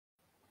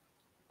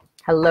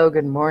Hello,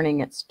 good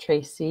morning. It's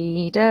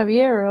Tracy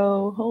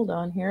Daviero. Hold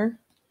on here.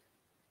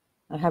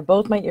 I have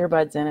both my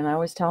earbuds in, and I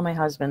always tell my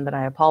husband that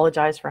I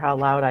apologize for how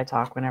loud I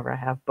talk whenever I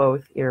have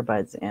both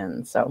earbuds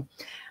in.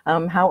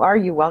 How are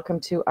you? Welcome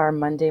to our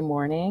Monday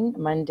morning,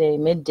 Monday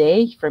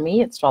midday. For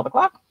me, it's 12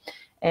 o'clock,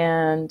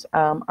 and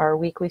our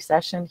weekly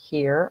session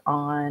here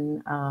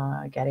on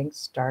getting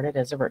started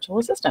as a virtual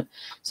assistant.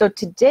 So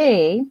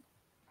today,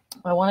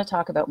 I want to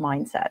talk about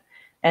mindset.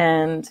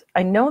 And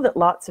I know that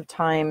lots of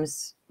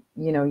times,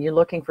 you're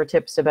looking for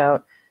tips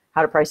about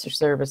how to price your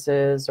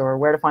services or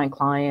where to find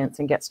clients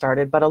and get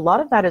started. But a lot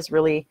of that is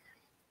really,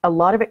 a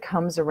lot of it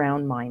comes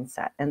around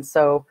mindset. And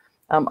so,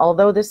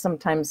 although this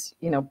sometimes,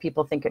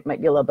 people think it might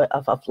be a little bit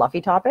of a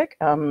fluffy topic,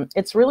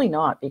 it's really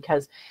not,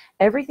 because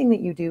everything that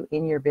you do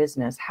in your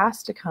business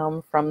has to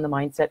come from the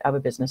mindset of a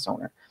business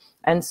owner.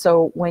 And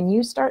so when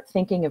you start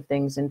thinking of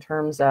things in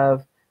terms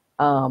of,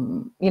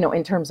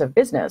 in terms of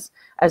business,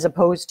 as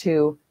opposed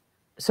to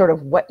sort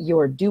of what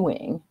you're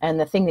doing and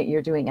the thing that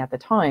you're doing at the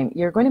time,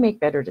 you're going to make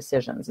better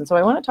decisions. And so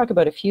I want to talk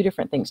about a few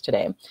different things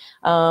today.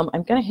 I'm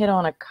going to hit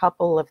on a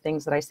couple of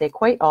things that I say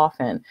quite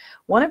often.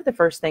 One of the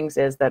first things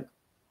is that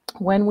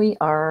when we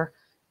are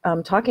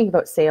talking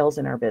about sales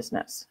in our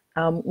business,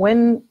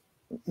 when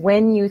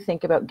you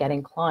think about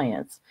getting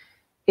clients,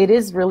 it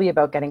is really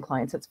about getting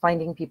clients. It's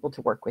finding people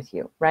to work with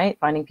you, right?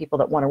 Finding people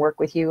that want to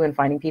work with you and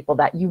finding people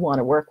that you want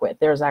to work with.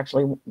 There's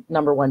actually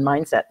number one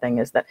mindset thing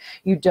is that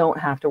you don't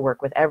have to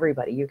work with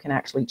everybody. You can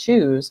actually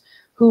choose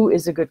who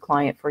is a good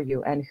client for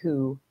you and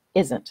who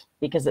isn't,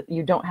 because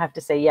you don't have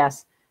to say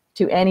yes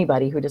to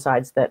anybody who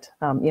decides that,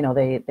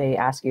 they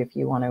ask you if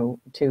you want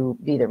to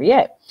be their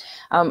VA.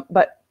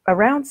 But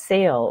around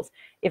sales,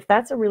 if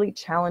that's a really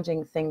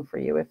challenging thing for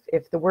you,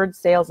 if the word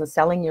sales and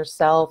selling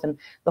yourself and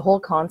the whole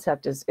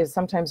concept is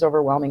sometimes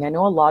overwhelming. I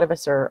know a lot of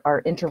us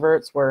are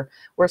introverts,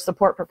 we're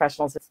support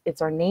professionals.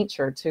 It's our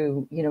nature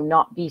to,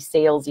 not be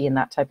salesy and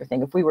that type of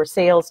thing. If we were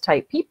sales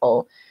type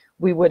people,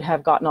 we would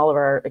have gotten all of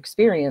our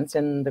experience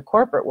in the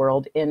corporate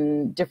world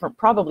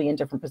probably in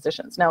different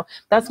positions. Now,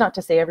 that's not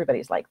to say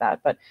everybody's like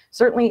that, but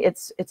certainly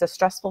it's a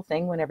stressful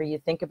thing whenever you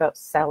think about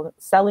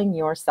selling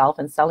yourself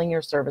and selling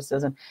your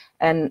services,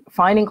 and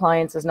finding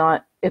clients it's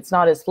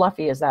not as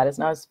fluffy as that. It's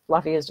not as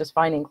fluffy as just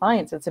finding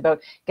clients. It's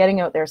about getting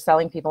out there,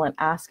 selling people and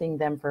asking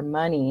them for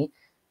money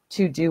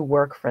to do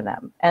work for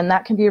them. And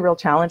that can be a real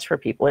challenge for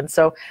people. And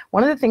so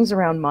one of the things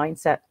around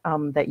mindset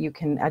that you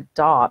can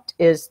adopt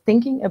is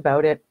thinking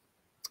about it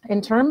in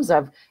terms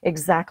of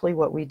exactly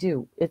what we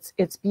do.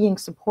 It's being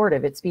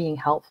supportive, it's being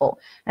helpful.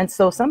 And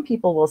so some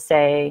people will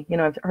say,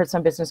 I've heard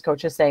some business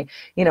coaches say,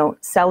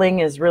 selling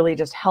is really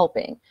just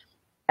helping.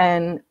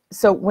 And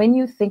so when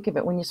you think of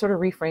it, when you sort of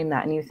reframe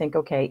that and you think,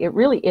 okay, it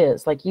really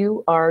is like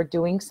you are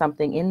doing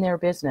something in their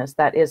business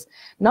that is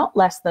not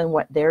less than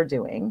what they're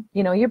doing.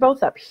 You're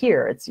both up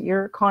here. It's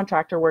your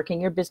contractor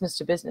working, your business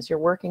to business. You're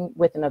working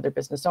with another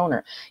business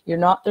owner. You're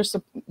not their,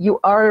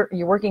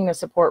 you're working a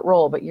support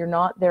role, but you're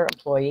not their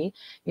employee.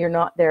 You're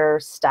not their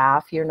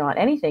staff. You're not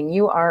anything.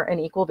 You are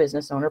an equal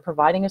business owner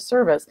providing a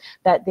service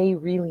that they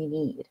really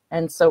need.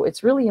 And so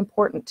it's really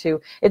important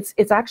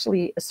it's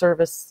actually a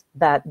service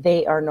that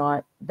they are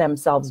not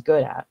themselves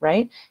good at,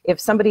 right? If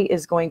somebody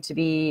is going to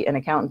be an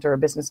accountant or a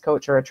business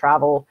coach or a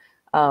travel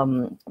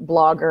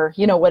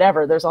blogger,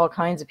 whatever, there's all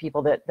kinds of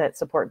people that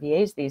support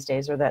VAs these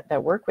days, or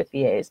that work with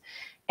VAs.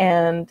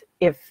 And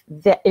if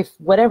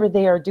whatever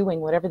they are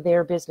doing, whatever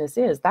their business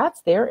is,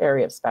 that's their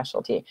area of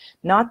specialty,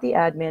 not the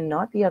admin,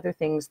 not the other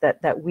things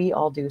that we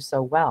all do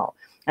so well.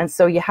 And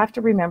so you have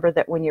to remember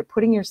that when you're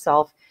putting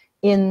yourself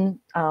in,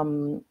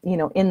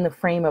 in the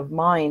frame of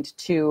mind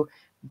to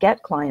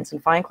get clients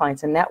and find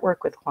clients and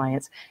network with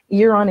clients,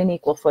 you're on an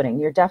equal footing.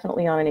 You're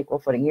definitely on an equal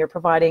footing. You're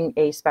providing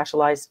a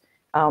specialized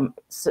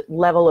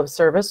level of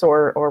service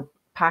or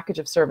package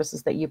of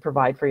services that you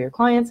provide for your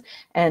clients,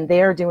 and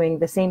they're doing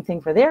the same thing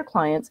for their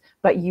clients,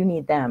 but you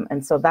need them.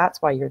 And so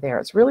that's why you're there.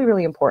 It's really,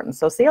 really important.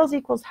 So sales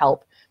equals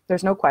help.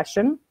 There's no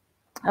question.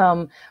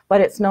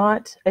 But it's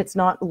not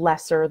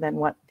lesser than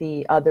what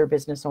the other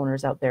business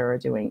owners out there are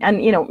doing.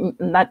 And,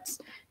 that's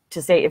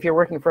to say, if you're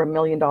working for $1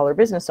 million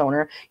business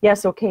owner,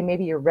 yes, okay,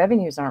 maybe your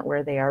revenues aren't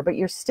where they are, but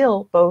you're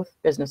still both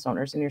business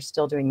owners and you're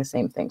still doing the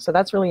same thing. So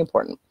that's really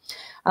important.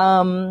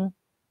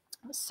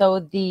 So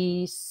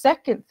the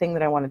second thing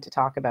that I wanted to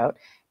talk about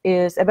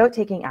is about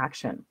taking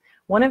action.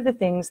 One of the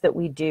things that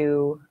we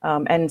do,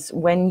 and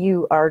when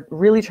you are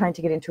really trying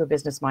to get into a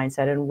business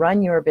mindset and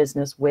run your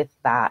business with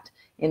that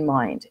in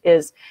mind,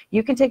 is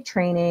you can take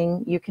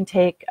training, you can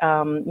take,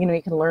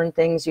 you can learn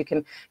things, you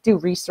can do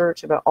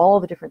research about all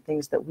the different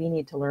things that we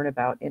need to learn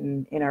about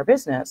in our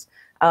business.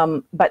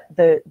 But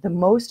the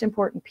most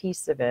important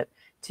piece of it,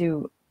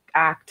 to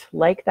act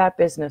like that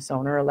business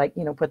owner, like,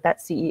 put that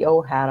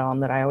CEO hat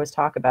on that I always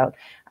talk about,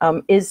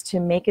 is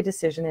to make a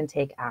decision and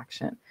take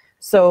action.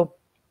 So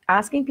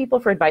asking people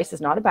for advice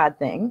is not a bad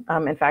thing.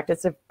 In fact,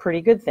 it's a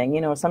pretty good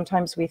thing.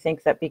 Sometimes we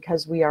think that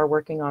because we are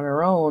working on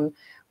our own,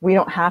 we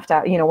don't have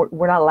to,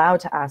 we're not allowed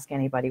to ask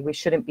anybody. We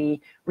shouldn't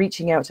be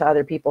reaching out to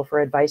other people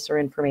for advice or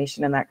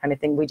information and that kind of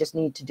thing. We just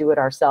need to do it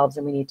ourselves,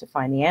 and we need to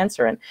find the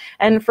answer.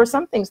 And for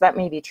some things that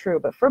may be true,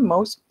 but for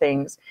most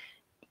things,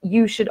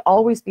 you should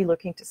always be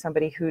looking to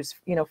somebody who's,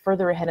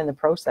 further ahead in the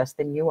process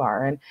than you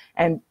are,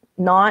 and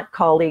not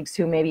colleagues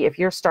who maybe, if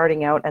you're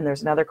starting out and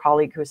there's another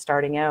colleague who's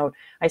starting out.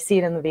 I see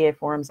it in the VA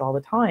forums all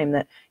the time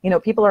that,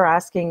 people are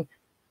asking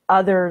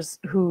others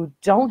who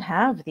don't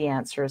have the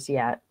answers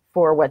yet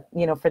for what,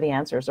 for the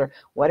answers, or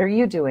what are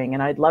you doing?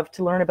 And I'd love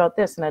to learn about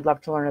this, and I'd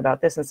love to learn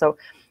about this. And so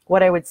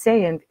what I would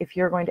say, and if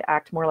you're going to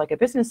act more like a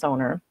business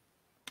owner,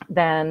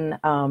 then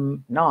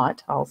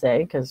not, I'll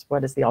say, because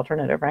what is the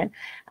alternative, right?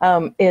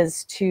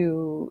 Is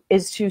to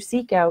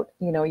seek out,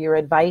 your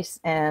advice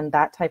and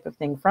that type of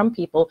thing from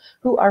people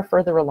who are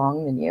further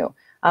along than you.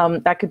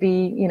 That could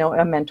be,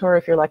 a mentor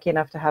if you're lucky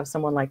enough to have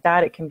someone like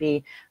that. It can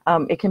be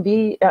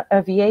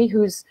a VA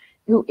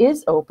who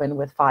is open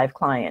with 5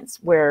 clients,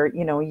 where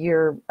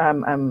you're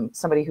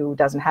somebody who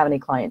doesn't have any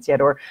clients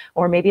yet,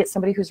 or maybe it's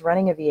somebody who's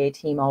running a VA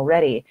team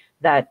already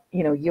that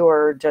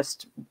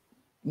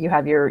you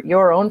have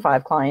your own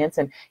 5 clients,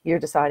 and you're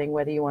deciding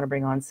whether you want to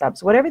bring on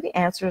subs. Whatever the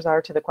answers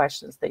are to the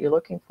questions that you're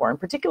looking for, and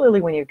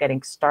particularly when you're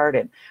getting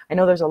started, I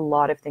know there's a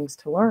lot of things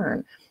to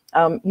learn.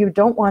 You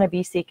don't want to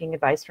be seeking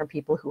advice from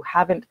people who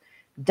haven't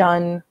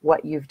done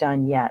what you've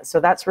done yet. So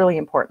that's really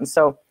important.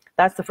 So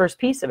that's the first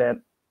piece of it.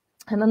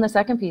 And then the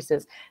second piece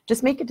is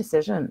just make a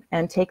decision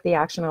and take the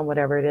action on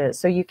whatever it is.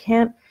 So you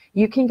can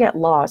get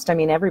lost. I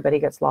mean, everybody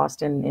gets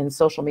lost in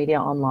social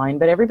media online,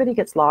 but everybody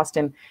gets lost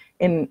in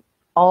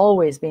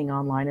always being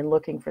online and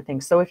looking for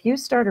things. So if you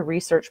start a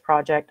research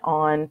project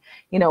on,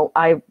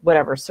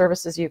 whatever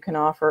services you can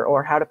offer,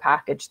 or how to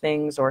package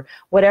things, or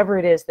whatever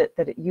it is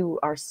that you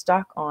are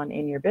stuck on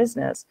in your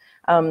business,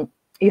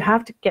 you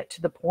have to get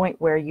to the point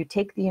where you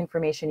take the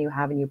information you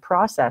have and you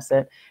process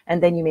it,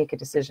 and then you make a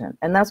decision.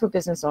 And that's what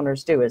business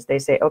owners do, is they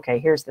say, okay,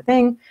 here's the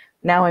thing.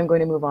 Now I'm going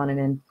to move on and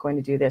I'm going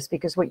to do this.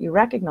 Because what you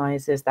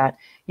recognize is that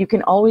you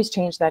can always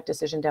change that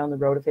decision down the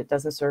road if it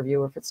doesn't serve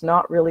you, or if it's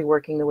not really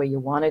working the way you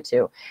want it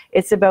to.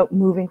 It's about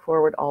moving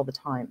forward all the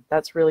time.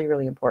 That's really,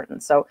 really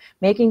important. So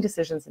making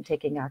decisions and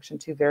taking action,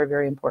 2 very,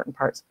 very important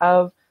parts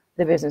of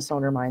the business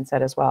owner mindset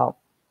as well.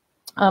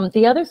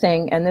 The other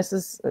thing, and this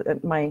is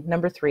my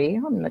number 3,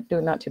 I'm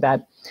doing not too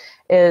bad,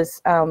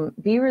 is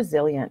be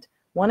resilient.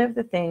 One of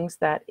the things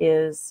that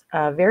is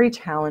very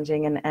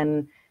challenging,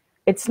 and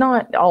it's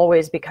not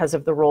always because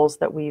of the roles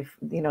that we've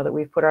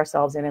put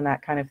ourselves in and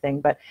that kind of thing,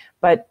 but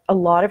a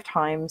lot of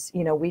times,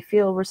 we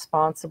feel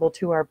responsible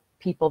to our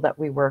people that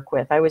we work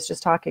with. I was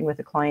just talking with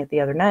a client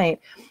the other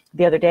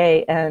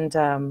day,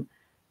 and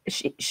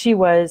she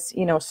was,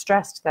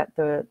 stressed that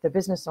the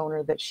business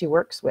owner that she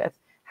works with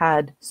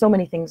had so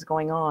many things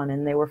going on,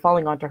 and they were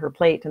falling onto her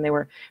plate, and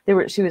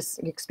she was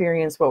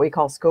experienced what we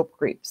call scope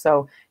creep.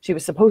 So she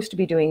was supposed to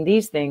be doing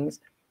these things.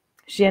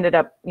 She ended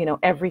up,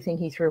 everything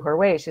he threw her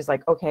way, she's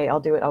like, okay, I'll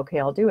do it. Okay,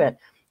 I'll do it.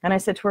 And I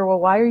said to her, well,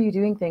 why are you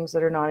doing things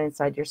that are not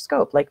inside your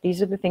scope? Like, these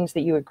are the things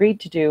that you agreed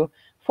to do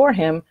for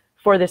him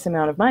for this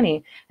amount of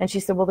money. And she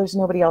said, well, there's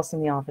nobody else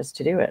in the office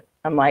to do it.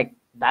 I'm like,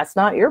 that's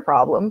not your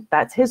problem.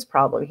 That's his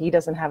problem. He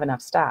doesn't have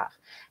enough staff.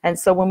 And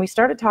so when we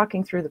started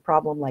talking through the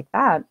problem like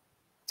that,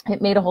 it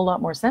made a whole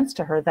lot more sense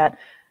to her that,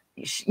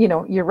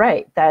 you're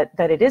right, that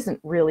it isn't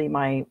really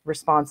my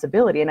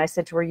responsibility. And I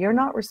said to her, you're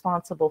not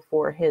responsible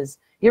for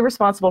you're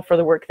responsible for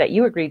the work that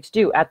you agreed to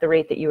do at the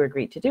rate that you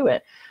agreed to do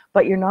it.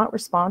 But you're not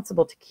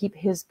responsible to keep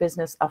his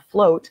business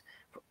afloat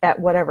at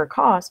whatever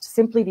cost,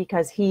 simply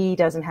because he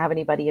doesn't have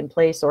anybody in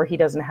place, or he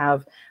doesn't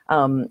have,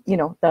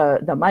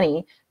 the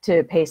money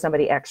to pay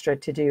somebody extra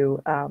to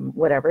do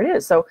whatever it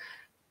is.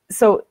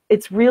 So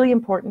it's really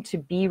important to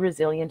be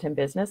resilient in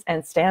business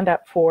and stand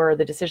up for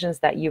the decisions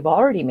that you've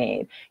already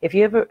made. If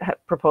you have a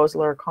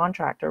proposal or a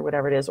contract or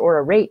whatever it is, or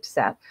a rate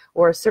set,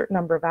 or a certain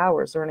number of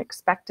hours, or an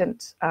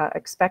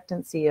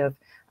expectancy of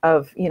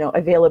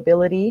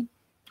availability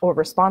or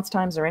response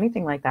times or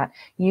anything like that,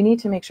 you need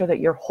to make sure that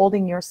you're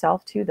holding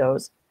yourself to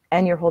those,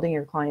 and you're holding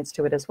your clients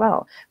to it as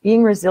well.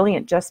 Being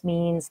resilient just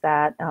means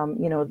that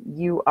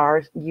you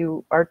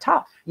are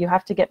tough. You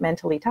have to get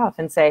mentally tough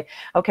and say,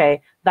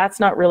 okay,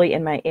 that's not really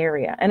in my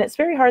area. And it's a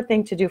very hard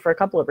thing to do for a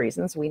couple of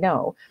reasons, we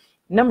know.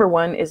 Number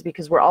one is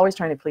because we're always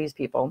trying to please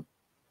people.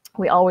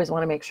 We always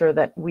want to make sure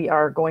that we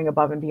are going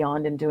above and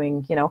beyond and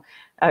doing,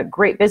 a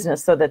great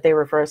business so that they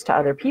refer us to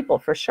other people,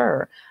 for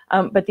sure.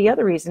 But the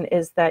other reason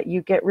is that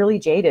you get really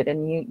jaded,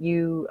 and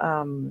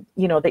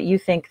that you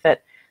think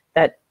that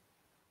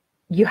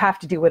you have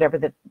to do whatever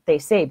that they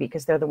say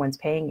because they're the ones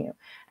paying you.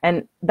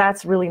 And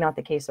that's really not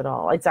the case at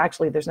all. It's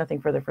actually, there's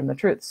nothing further from the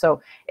truth.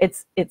 So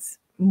it's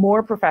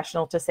more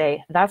professional to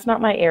say, that's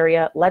not my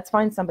area. Let's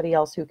find somebody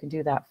else who can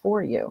do that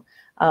for you.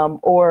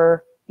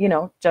 Or,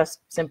 just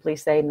simply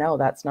say, no,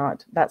 that's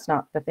not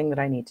the thing that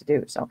I need to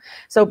do.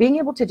 So being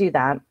able to do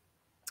that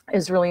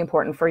is really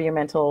important for your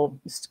mental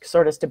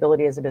sort of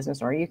stability as a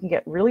business owner. You can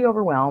get really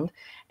overwhelmed,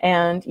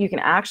 and you can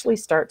actually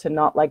start to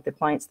not like the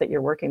clients that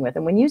you're working with.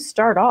 And when you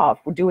start off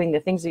doing the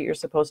things that you're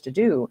supposed to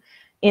do,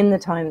 in the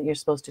time that you're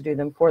supposed to do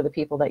them for the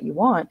people that you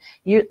want,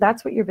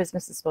 that's what your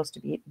business is supposed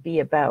to be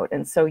about.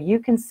 And so you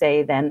can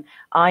say then,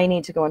 I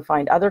need to go and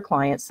find other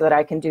clients so that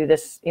I can do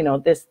this,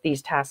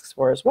 these tasks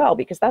for as well,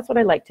 because that's what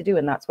I like to do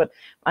and that's what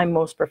I'm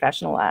most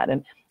professional at.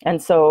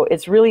 And so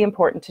it's really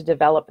important to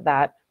develop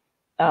that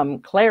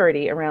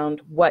clarity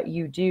around what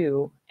you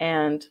do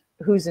and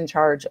who's in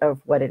charge of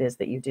what it is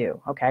that you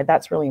do. Okay,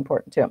 that's really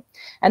important too.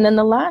 And then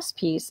the last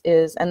piece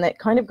is, and that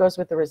kind of goes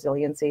with the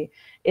resiliency,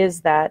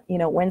 is that,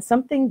 when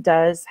something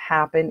does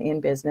happen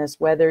in business,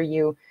 whether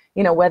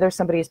whether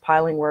somebody's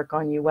piling work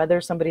on you,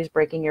 whether somebody's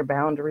breaking your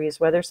boundaries,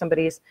 whether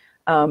somebody's,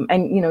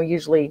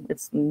 usually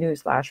it's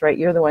newsflash, right?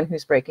 You're the one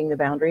who's breaking the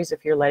boundaries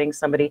if you're letting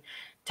somebody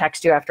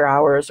text you after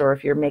hours, or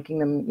if you're making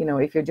them,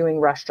 if you're doing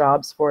rush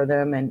jobs for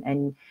them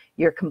and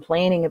you're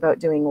complaining about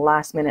doing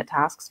last minute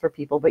tasks for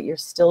people, but you're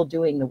still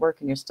doing the work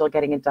and you're still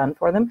getting it done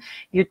for them.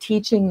 You're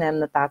teaching them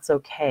that that's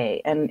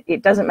okay. And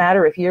it doesn't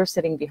matter if you're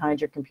sitting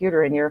behind your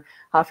computer and you're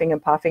huffing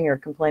and puffing or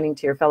complaining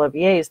to your fellow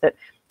VAs that,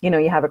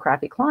 you have a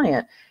crappy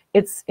client.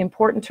 It's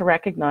important to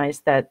recognize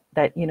that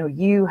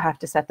you have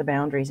to set the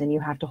boundaries and you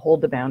have to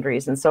hold the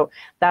boundaries. And so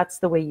that's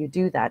the way you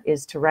do that,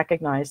 is to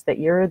recognize that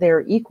you're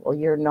their equal.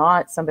 You're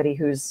not somebody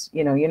who's,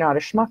 you're not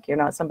a schmuck. You're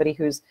not somebody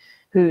who's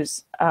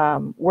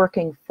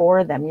working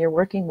for them. You're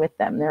working with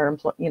them.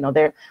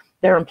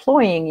 They're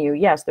employing you.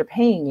 Yes, they're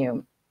paying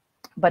you,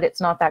 but it's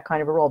not that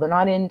kind of a role. They're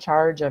not in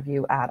charge of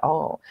you at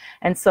all.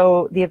 And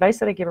so the advice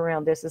that I give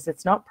around this is,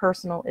 it's not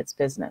personal, it's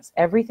business.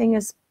 Everything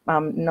is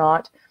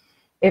not,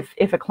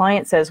 if a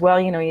client says, well,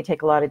 you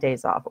take a lot of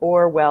days off,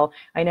 or, well,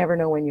 I never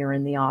know when you're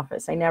in the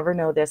office, I never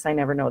know this, I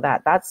never know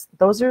that.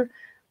 Those are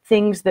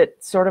things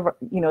that sort of,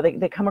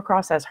 they come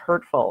across as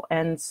hurtful.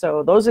 And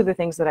so those are the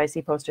things that I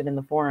see posted in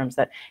the forums,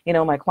 that,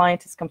 my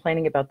client is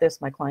complaining about this,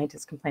 my client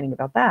is complaining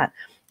about that.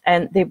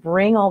 And they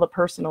bring all the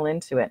personal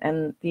into it.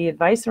 And the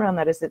advice around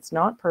that is, it's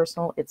not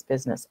personal, it's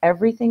business.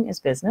 Everything is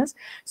business.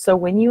 So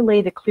when you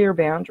lay the clear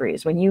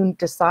boundaries, when you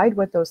decide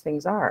what those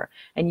things are,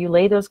 and you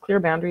lay those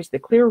clear boundaries, the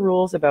clear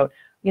rules about,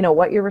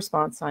 what your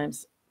response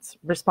times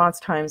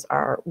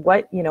are,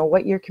 what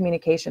your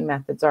communication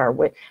methods are,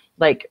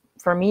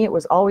 for me, it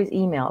was always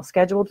email,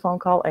 scheduled phone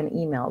call and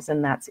emails,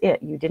 and that's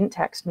it. You didn't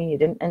text me, you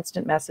didn't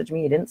instant message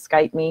me, you didn't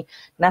Skype me,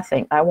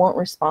 nothing. I won't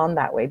respond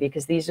that way,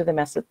 because these are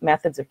the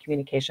methods of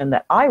communication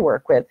that I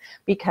work with,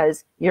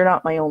 because you're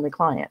not my only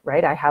client,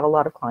 right? I have a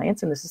lot of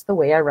clients, and this is the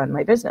way I run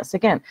my business.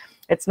 Again,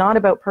 it's not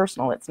about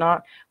personal. It's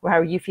not how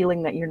are you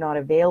feeling that you're not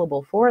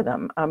available for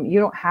them. You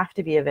don't have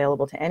to be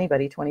available to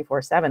anybody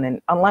 24/7,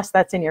 and unless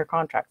that's in your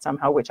contract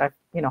somehow, which I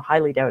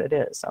highly doubt it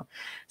is.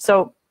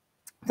 So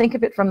think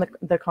of it from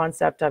the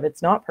concept of,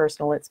 it's not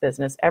personal, it's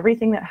business.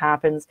 Everything that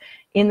happens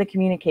in the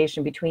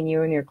communication between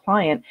you and your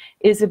client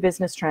is a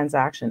business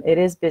transaction. It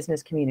is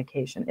business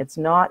communication. It's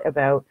not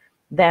about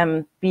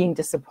them being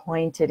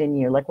disappointed in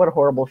you. Like, what a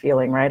horrible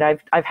feeling, right?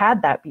 I've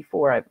had that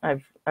before.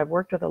 I've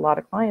worked with a lot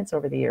of clients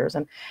over the years,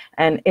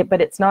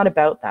 but it's not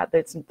about that.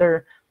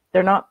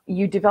 They're not,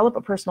 you develop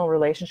a personal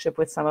relationship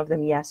with some of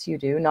them. Yes, you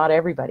do. Not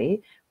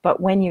everybody. But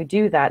when you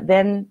do that,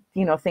 then,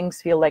 things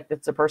feel like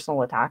it's a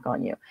personal attack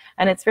on you.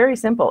 And it's very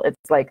simple.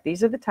 It's like,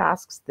 these are the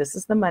tasks, this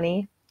is the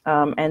money,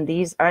 and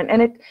these are,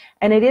 and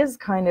it is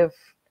kind of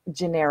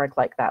generic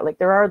like that. Like,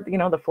 there are,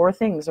 the 4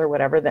 things or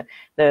whatever, that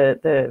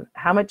the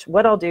how much,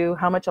 what I'll do,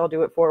 how much I'll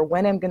do it for,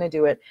 when I'm going to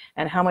do it,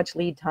 and how much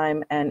lead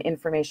time and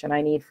information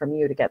I need from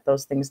you to get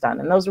those things done.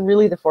 And those are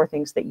really the 4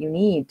 things that you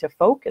need to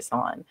focus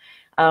on.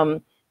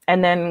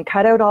 And then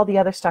cut out all the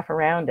other stuff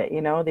around it.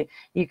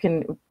 You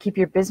can keep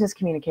your business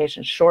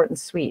communication short and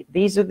sweet.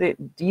 Use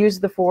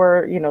the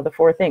 4, the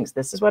 4 things.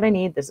 This is what I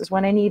need, this is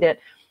when I need it,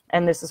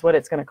 and this is what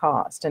it's going to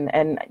cost.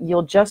 And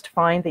you'll just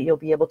find that you'll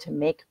be able to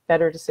make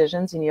better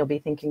decisions, and you'll be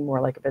thinking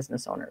more like a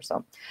business owner.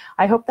 So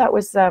I hope that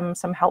was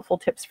some helpful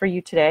tips for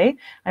you today.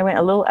 I went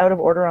a little out of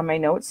order on my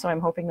notes, so I'm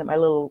hoping that my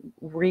little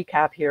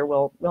recap here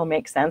will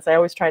make sense. I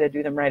always try to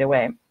do them right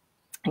away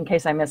in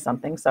case I miss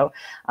something. So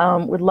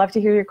would love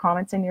to hear your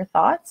comments and your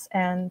thoughts,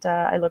 and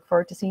I look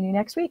forward to seeing you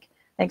next week.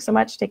 Thanks so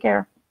much. Take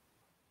care.